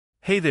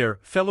Hey there,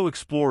 fellow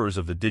explorers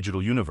of the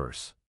digital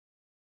universe.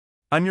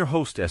 I'm your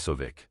host,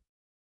 Esovic.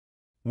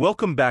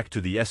 Welcome back to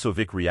the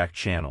Esovic React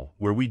channel,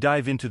 where we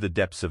dive into the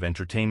depths of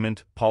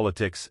entertainment,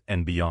 politics,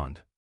 and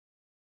beyond.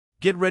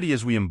 Get ready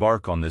as we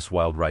embark on this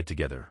wild ride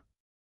together.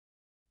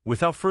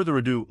 Without further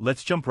ado,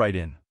 let's jump right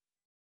in.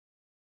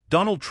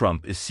 Donald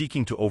Trump is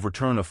seeking to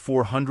overturn a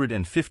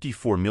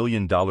 $454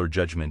 million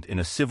judgment in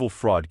a civil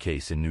fraud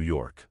case in New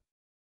York.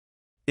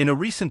 In a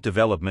recent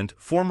development,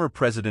 former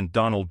President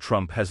Donald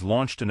Trump has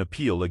launched an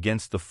appeal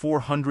against the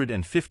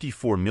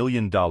 $454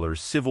 million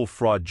civil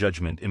fraud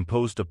judgment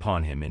imposed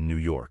upon him in New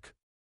York.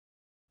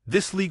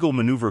 This legal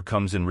maneuver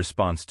comes in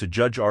response to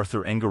Judge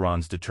Arthur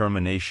Engoron's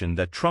determination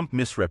that Trump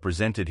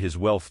misrepresented his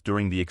wealth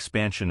during the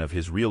expansion of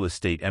his real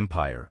estate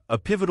empire, a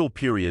pivotal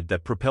period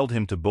that propelled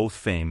him to both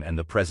fame and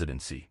the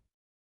presidency.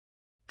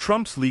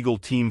 Trump's legal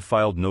team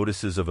filed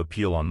notices of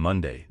appeal on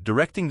Monday,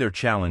 directing their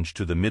challenge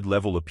to the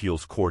mid-level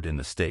appeals court in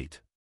the state.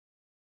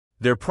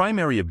 Their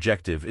primary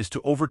objective is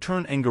to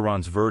overturn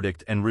Engoron's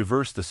verdict and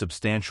reverse the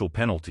substantial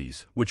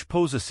penalties, which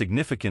pose a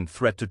significant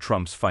threat to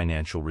Trump's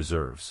financial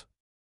reserves.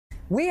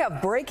 We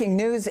have breaking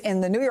news in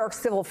the New York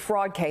civil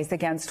fraud case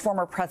against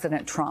former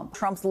President Trump.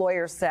 Trump's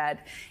lawyer said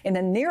in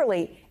a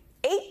nearly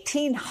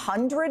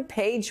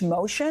 1,800-page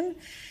motion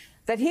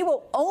that he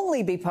will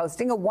only be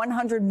posting a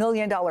 $100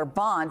 million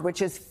bond,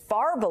 which is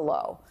far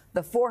below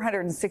the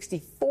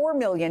 $464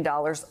 million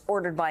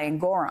ordered by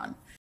Engoron.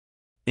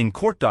 In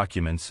court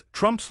documents,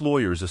 Trump's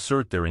lawyers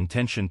assert their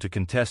intention to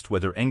contest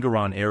whether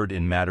Engoron erred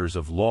in matters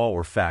of law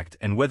or fact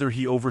and whether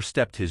he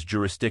overstepped his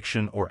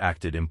jurisdiction or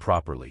acted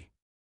improperly.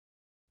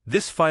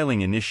 This filing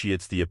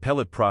initiates the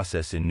appellate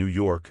process in New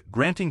York,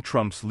 granting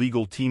Trump's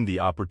legal team the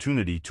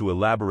opportunity to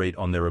elaborate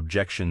on their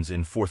objections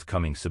in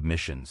forthcoming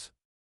submissions.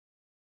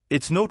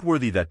 It's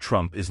noteworthy that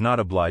Trump is not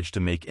obliged to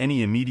make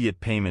any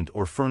immediate payment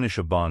or furnish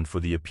a bond for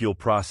the appeal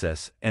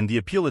process, and the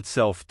appeal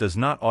itself does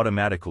not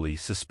automatically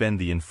suspend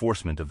the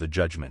enforcement of the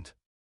judgment.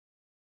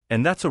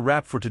 And that's a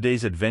wrap for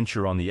today's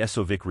adventure on the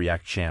Esovic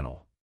React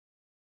channel.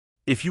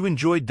 If you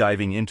enjoyed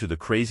diving into the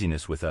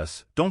craziness with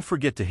us, don't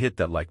forget to hit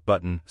that like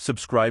button,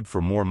 subscribe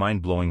for more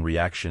mind-blowing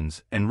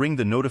reactions, and ring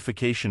the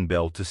notification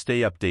bell to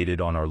stay updated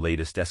on our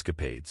latest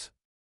escapades.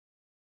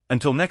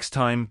 Until next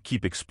time,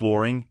 keep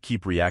exploring,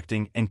 keep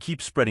reacting, and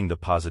keep spreading the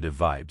positive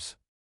vibes.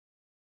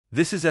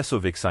 This is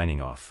Esovic signing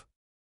off.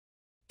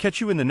 Catch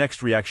you in the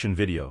next reaction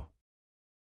video.